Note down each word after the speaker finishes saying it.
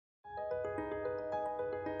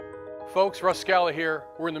Folks, Russ Scala here.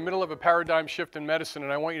 We're in the middle of a paradigm shift in medicine,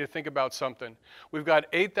 and I want you to think about something. We've got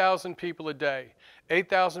 8,000 people a day.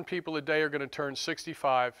 8,000 people a day are going to turn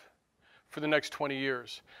 65 for the next 20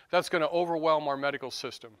 years. That's going to overwhelm our medical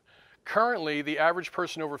system. Currently, the average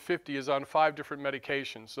person over 50 is on 5 different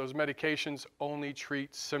medications. Those medications only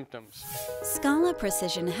treat symptoms. Scala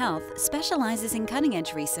Precision Health specializes in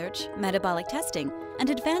cutting-edge research, metabolic testing, and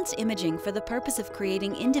advanced imaging for the purpose of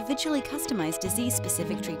creating individually customized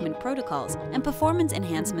disease-specific treatment protocols and performance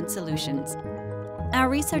enhancement solutions. Our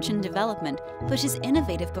research and development pushes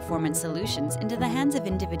innovative performance solutions into the hands of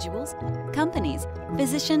individuals, companies,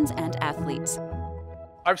 physicians, and athletes.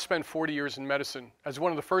 I've spent 40 years in medicine. As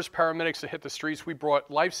one of the first paramedics to hit the streets, we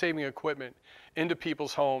brought life-saving equipment into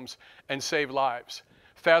people's homes and saved lives.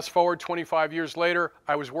 Fast forward 25 years later,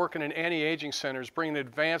 I was working in anti-aging centers bringing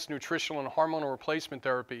advanced nutritional and hormonal replacement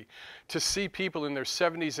therapy to see people in their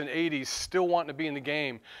 70s and 80s still wanting to be in the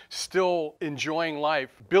game, still enjoying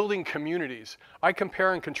life, building communities. I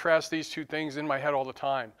compare and contrast these two things in my head all the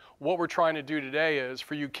time. What we're trying to do today is,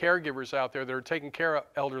 for you caregivers out there that are taking care of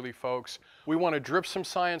elderly folks, we want to drip some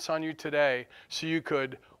science on you today so you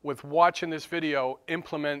could, with watching this video,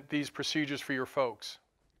 implement these procedures for your folks.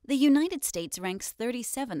 The United States ranks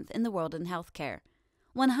 37th in the world in healthcare.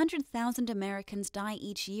 100,000 Americans die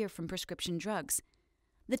each year from prescription drugs.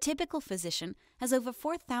 The typical physician has over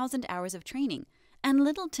 4,000 hours of training, and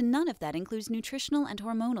little to none of that includes nutritional and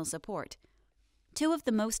hormonal support. Two of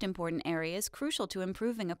the most important areas crucial to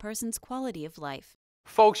improving a person's quality of life.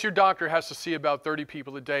 Folks, your doctor has to see about 30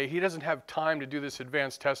 people a day. He doesn't have time to do this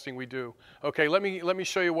advanced testing we do. Okay, let me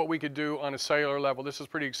show you what we could do on a cellular level. This is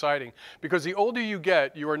pretty exciting because the older you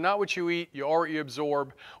get, you are not what you eat, you are what you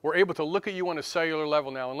absorb. We're able to look at you on a cellular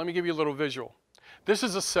level now, and let me give you a little visual. This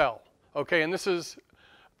is a cell, okay, and this is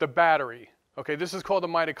the battery. Okay, this is called the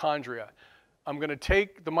mitochondria. I'm going to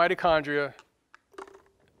take the mitochondria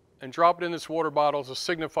and drop it in this water bottle to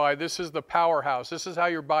signify this is the powerhouse. This is how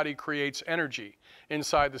your body creates energy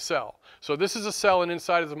inside the cell. So this is a cell, and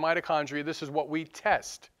inside is the mitochondria. This is what we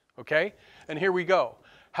test, okay? And here we go.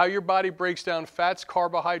 How your body breaks down fats,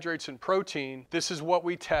 carbohydrates, and protein. This is what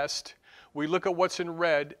we test. We look at what's in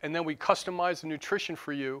red, and then we customize the nutrition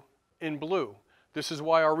for you in blue. This is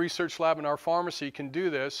why our research lab and our pharmacy can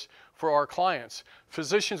do this for our clients.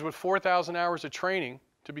 Physicians with 4,000 hours of training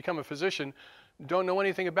to become a physician don't know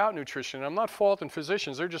anything about nutrition. I'm not faulting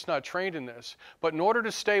physicians, they're just not trained in this. But in order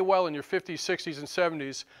to stay well in your 50s, 60s, and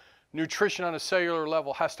 70s, nutrition on a cellular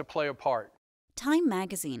level has to play a part. Time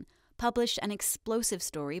magazine published an explosive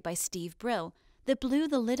story by Steve Brill that blew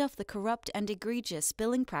the lid off the corrupt and egregious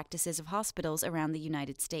billing practices of hospitals around the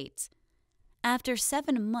United States. After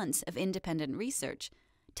 7 months of independent research,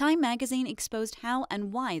 Time magazine exposed how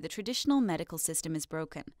and why the traditional medical system is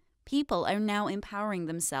broken. People are now empowering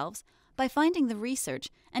themselves by finding the research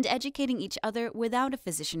and educating each other without a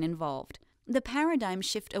physician involved. The paradigm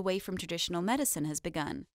shift away from traditional medicine has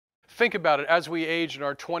begun. Think about it. As we age in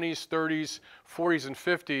our 20s, 30s, 40s, and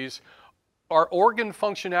 50s, our organ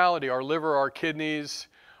functionality, our liver, our kidneys,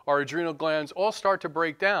 our adrenal glands, all start to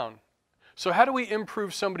break down. So how do we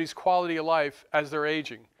improve somebody's quality of life as they're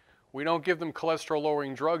aging? We don't give them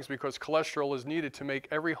cholesterol-lowering drugs because cholesterol is needed to make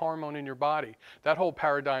every hormone in your body. That whole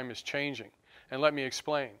paradigm is changing. And let me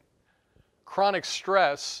explain. Chronic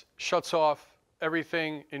stress shuts off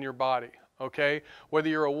everything in your body, okay? Whether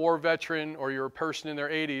you're a war veteran or you're a person in their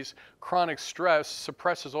 80s, chronic stress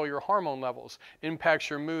suppresses all your hormone levels, impacts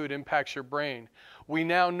your mood, impacts your brain. We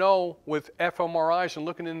now know with fMRIs and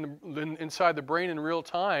looking inside the brain in real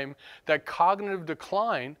time that cognitive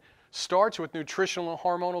decline starts with nutritional and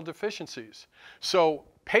hormonal deficiencies. So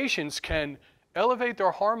patients can elevate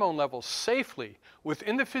their hormone levels safely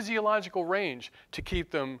within the physiological range to keep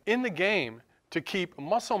them in the game, to keep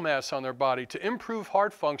muscle mass on their body, to improve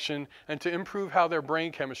heart function, and to improve how their brain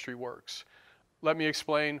chemistry works. Let me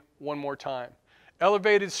explain one more time.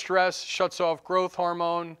 Elevated stress shuts off growth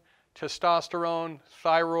hormone, testosterone,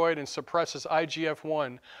 thyroid, and suppresses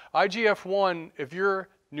IGF-1. IGF-1, if you're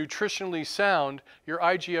nutritionally sound, your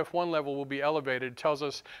IGF-1 level will be elevated. It tells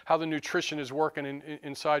us how the nutrition is working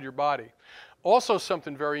inside your body. Also,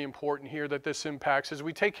 something very important here that this impacts is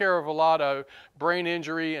we take care of a lot of brain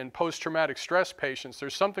injury and post-traumatic stress patients.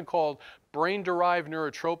 There's something called brain-derived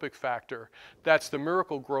neurotropic factor. That's the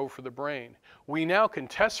miracle grow for the brain. We now can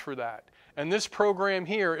test for that. And this program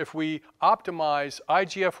here, if we optimize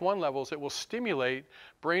IGF-1 levels, it will stimulate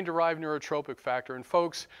brain-derived neurotropic factor. And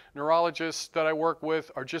folks, neurologists that I work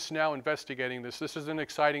with are just now investigating this. This is an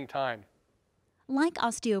exciting time. Like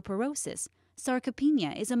osteoporosis,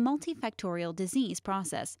 sarcopenia is a multifactorial disease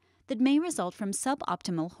process that may result from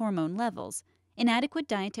suboptimal hormone levels, inadequate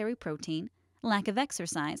dietary protein, lack of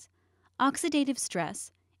exercise, oxidative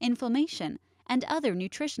stress, inflammation, and other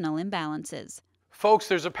nutritional imbalances. Folks,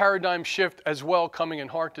 there's a paradigm shift as well coming in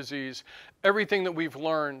heart disease. Everything that we've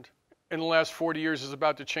learned in the last 40 years is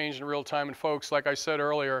about to change in real time. And folks, like I said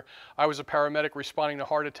earlier, I was a paramedic responding to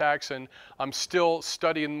heart attacks, and I'm still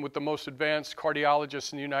studying with the most advanced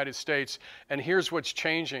cardiologists in the United States. And here's what's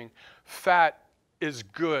changing. Fat is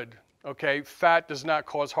good, okay? Fat does not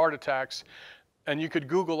cause heart attacks. And you could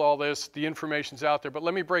Google all this, the information's out there, but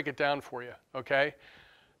let me break it down for you, okay?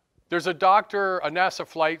 There's a doctor, a NASA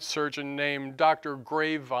flight surgeon named Dr.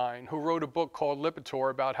 Gravevine, who wrote a book called Lipitor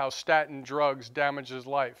about how statin drugs damage his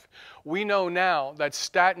life. We know now that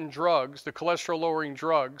statin drugs, the cholesterol-lowering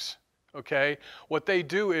drugs, okay, what they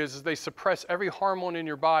do is they suppress every hormone in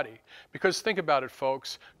your body. Because think about it,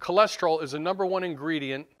 folks, cholesterol is the #1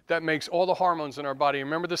 ingredient that makes all the hormones in our body.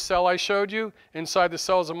 Remember the cell I showed you? Inside the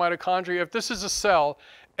cell is a mitochondria. If this is a cell,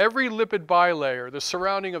 every lipid bilayer, the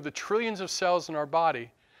surrounding of the trillions of cells in our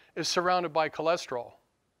body, is surrounded by cholesterol.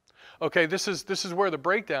 Okay, this is where the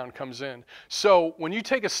breakdown comes in. So when you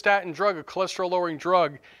take a statin drug, a cholesterol-lowering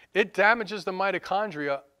drug, it damages the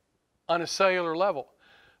mitochondria on a cellular level.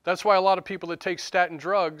 That's why a lot of people that take statin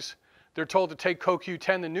drugs, they're told to take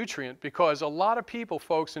CoQ10, the nutrient, because a lot of people,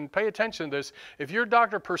 folks, and pay attention to this, if your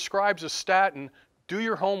doctor prescribes a statin, do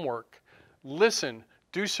your homework. Listen,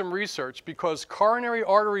 do some research, because coronary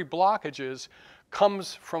artery blockages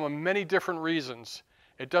comes from many different reasons.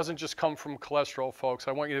 It doesn't just come from cholesterol, folks.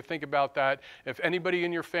 I want you to think about that. If anybody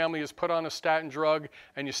in your family is put on a statin drug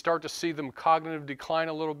and you start to see them cognitive decline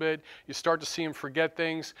a little bit, you start to see them forget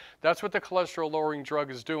things, that's what the cholesterol-lowering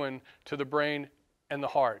drug is doing to the brain and the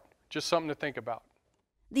heart. Just something to think about.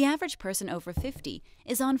 The average person over 50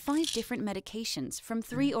 is on 5 different medications from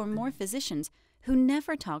 3 or more physicians who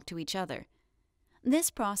never talk to each other.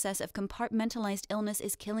 This process of compartmentalized illness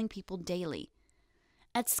is killing people daily.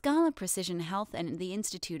 At Scala Precision Health and the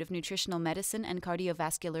Institute of Nutritional Medicine and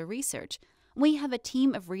Cardiovascular Research, we have a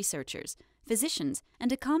team of researchers, physicians,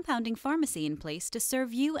 and a compounding pharmacy in place to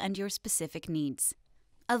serve you and your specific needs.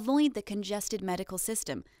 Avoid the congested medical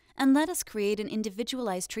system and let us create an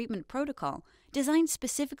individualized treatment protocol designed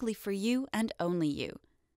specifically for you and only you.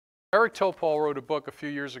 Eric Topol wrote a book a few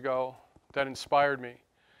years ago that inspired me.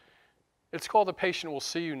 It's called The Patient Will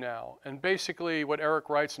See You Now. And basically what Eric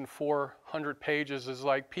writes in 400 pages is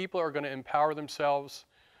like people are going to empower themselves.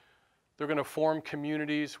 They're going to form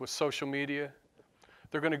communities with social media.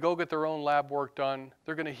 They're going to go get their own lab work done.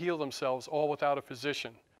 They're going to heal themselves all without a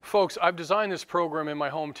physician. Folks, I've designed this program in my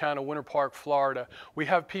hometown of Winter Park, Florida. We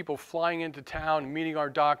have people flying into town, meeting our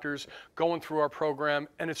doctors, going through our program,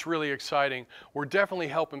 and it's really exciting. We're definitely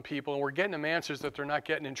helping people, and we're getting them answers that they're not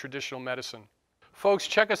getting in traditional medicine. Folks,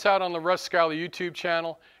 check us out on the Russ Scala YouTube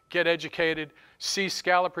channel. Get educated. See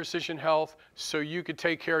Scala Precision Health so you can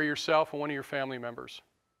take care of yourself and one of your family members.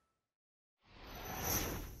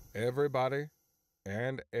 Everybody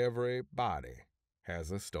and everybody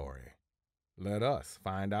has a story. Let us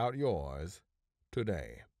find out yours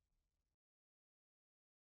today.